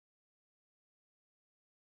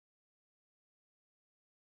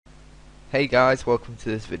Hey guys, welcome to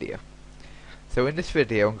this video. So in this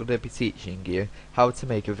video I'm going to be teaching you how to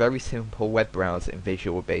make a very simple web browser in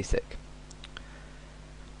Visual Basic.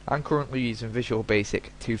 I'm currently using Visual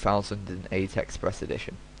Basic 2008 Express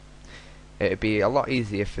Edition. It'd be a lot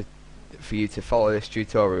easier for you to follow this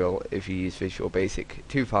tutorial if you use Visual Basic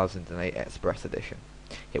 2008 Express Edition.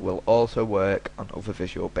 It will also work on other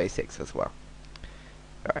Visual Basics as well.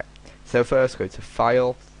 Alright, so first go to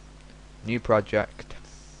File, New Project.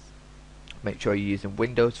 Make sure you're using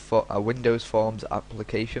Windows Forms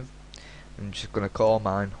application. I'm just going to call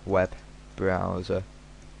mine Web Browser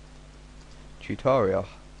Tutorial.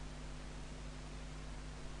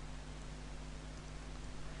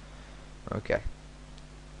 Okay.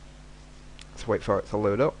 Let's wait for it to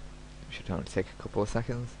load up. It should only take a couple of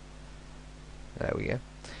seconds. There we go.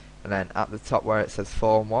 And then at the top where it says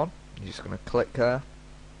Form 1, you're just going to click there.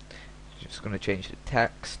 You're just going to change the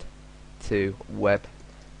text to Web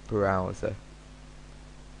Browser.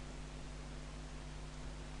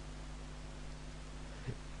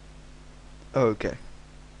 Okay.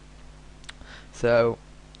 So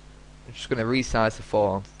I'm just going to resize the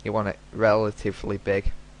form. You want it relatively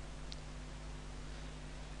big.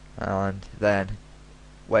 And then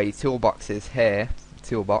where your toolbox is here,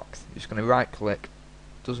 toolbox, you're just going to right click.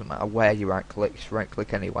 Doesn't matter where you right click, just right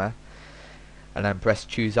click anywhere. And then press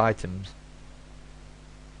choose items.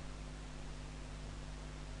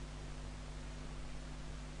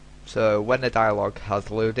 So when the dialog has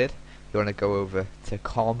loaded, you want to go over to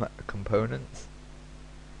COM components.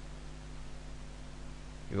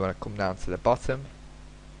 You want to come down to the bottom,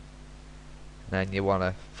 and then you want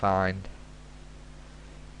to find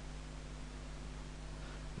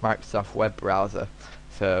Microsoft Web Browser.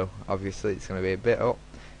 So obviously it's going to be a bit up.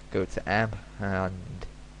 Go to M and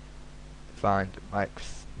find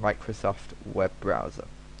Microsoft Web Browser.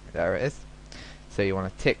 There it is. So you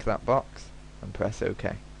want to tick that box and press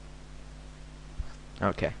OK.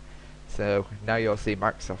 Okay, so now you'll see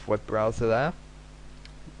Microsoft Web Browser there.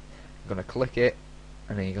 You're going to click it,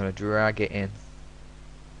 and then you're going to drag it in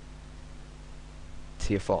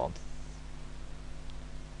to your form.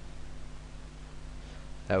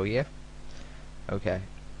 There we go. Okay,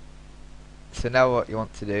 so now what you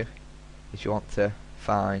want to do is you want to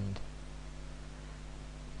find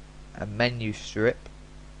a menu strip.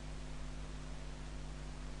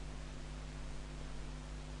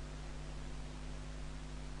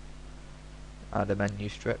 Add a menu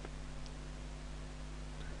strip.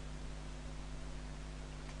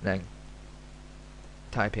 Then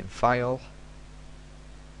type in File,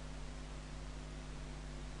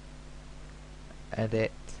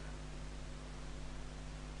 Edit,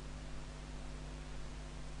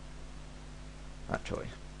 actually,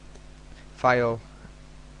 File,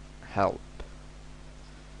 Help,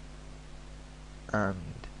 and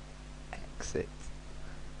Exit.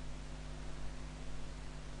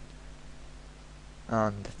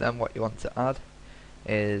 And then what you want to add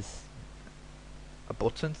is a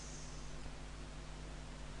button.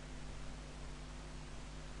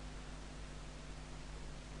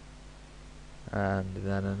 And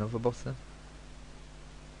then another button.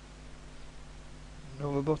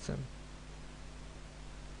 Another button.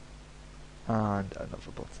 And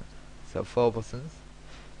another button. So 4 buttons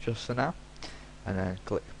just for now. And then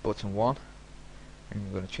click button 1. And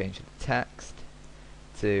I'm going to change the text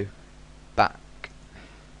to back.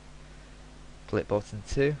 Click button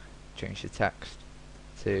 2, change the text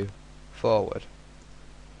to forward.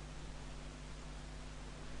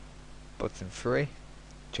 Button 3,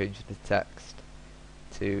 change the text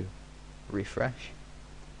to refresh.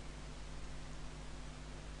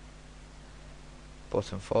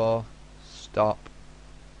 Button 4, stop.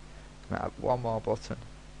 I'm going to add one more button.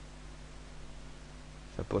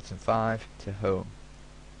 So button 5 to home.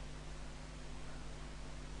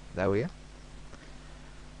 There we go.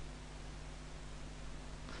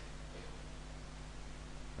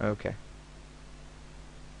 Okay.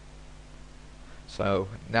 So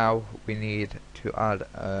now we need to add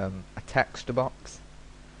a text box.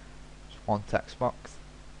 Just one text box.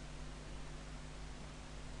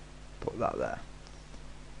 Put that there.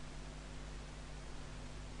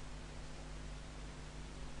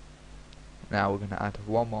 Now we're going to add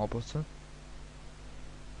one more button.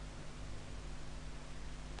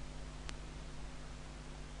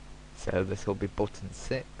 So this will be button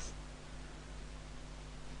 6.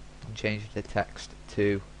 And change the text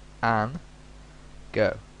to "and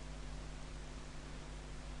go."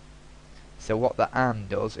 So what the "and"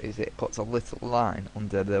 does is it puts a little line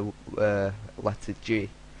under the letter G.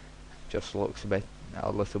 Just looks a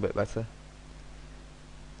little bit better.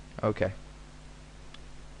 Okay.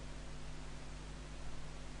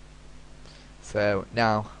 So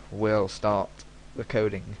now we'll start the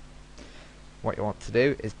coding. What you want to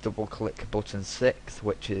do is double click button 6,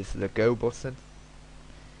 which is the go button,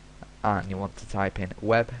 and you want to type in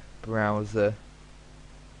web browser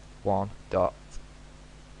 1 dot.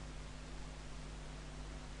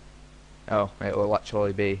 Oh, it will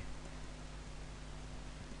actually be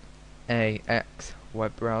AX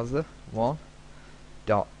web browser 1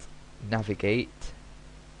 dot navigate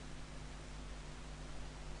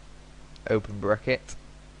open bracket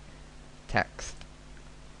text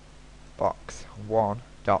box 1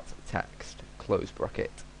 dot text close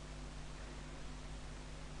bracket.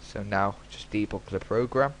 So now just debug the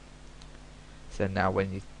program. So now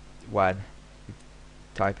when you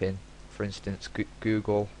type in, for instance,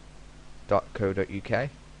 google.co.uk and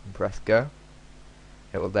press go,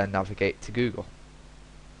 it will then navigate to Google.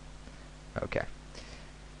 Okay.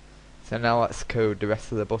 So now let's code the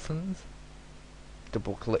rest of the buttons.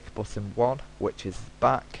 Double click button 1, which is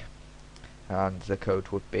back, and the code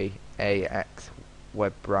would be AX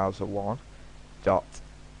web browser 1 dot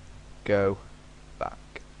go back.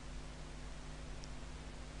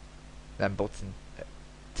 Then button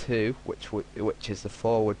 2, which is the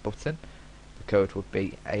forward button, the code would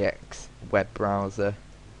be AX web browser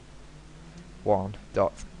 1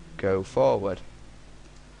 dot go forward.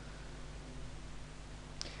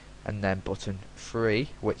 And then button 3,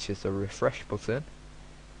 which is the refresh button,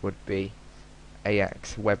 would be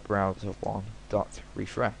AX web browser 1 dot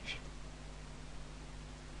refresh.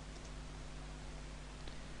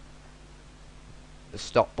 The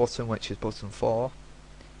stop button, which is button 4,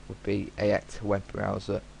 would be AX web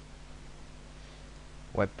browser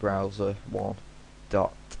 1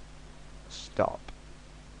 dot stop.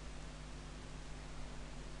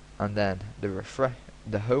 And then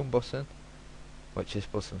the home button, which is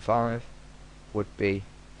button 5, would be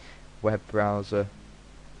web browser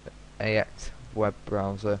AX web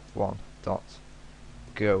browser 1 dot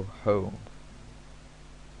go home.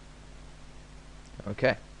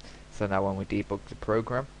 Okay, so now when we debug the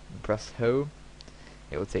program and press home,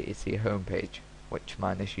 it will take you to your home page, which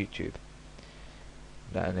mine is YouTube.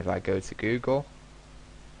 Then if I go to Google,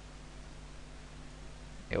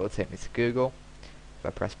 it will take me to Google. If I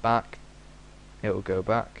press back, it will go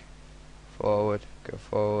back, forward, go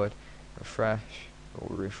forward, refresh, it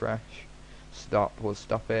will refresh, stop will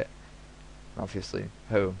stop it, and obviously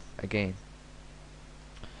home again.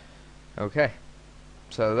 Okay,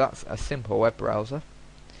 so that's a simple web browser.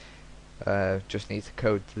 Just need to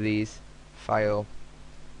code these file.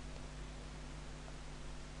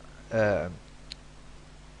 You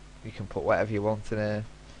can put whatever you want in there.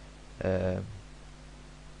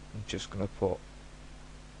 I'm just gonna put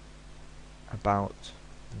about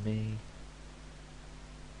me,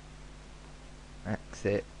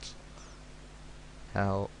 exit,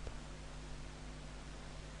 help.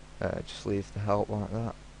 Just leave the help like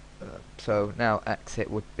that. So now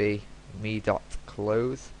exit would be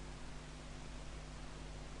me.close.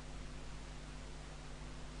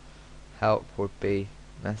 Help would be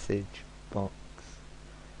message box.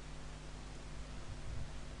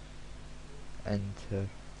 Enter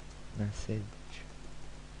message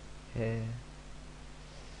here.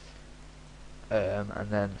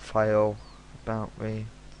 And then file about me,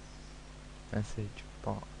 message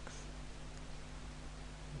box.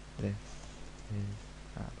 This is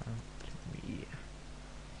about me.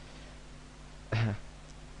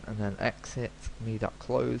 And then exit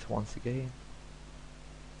me.close once again.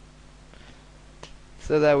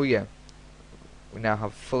 So there we go. We now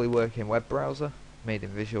have a fully working web browser made in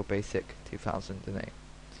Visual Basic 2008.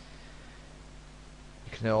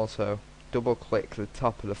 You can also double click the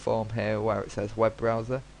top of the form here where it says web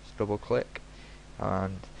browser. Just double click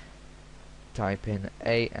and type in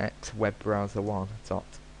AX web browser 1 dot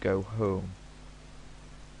go home.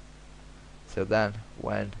 So then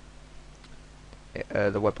when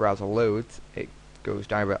the web browser loads, it goes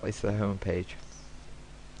directly to the home page.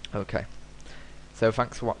 Okay, so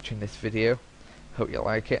thanks for watching this video. Hope you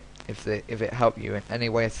like it. If it helped you in any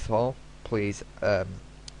way at all, please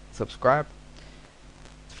subscribe.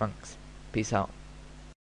 Thanks. Peace out.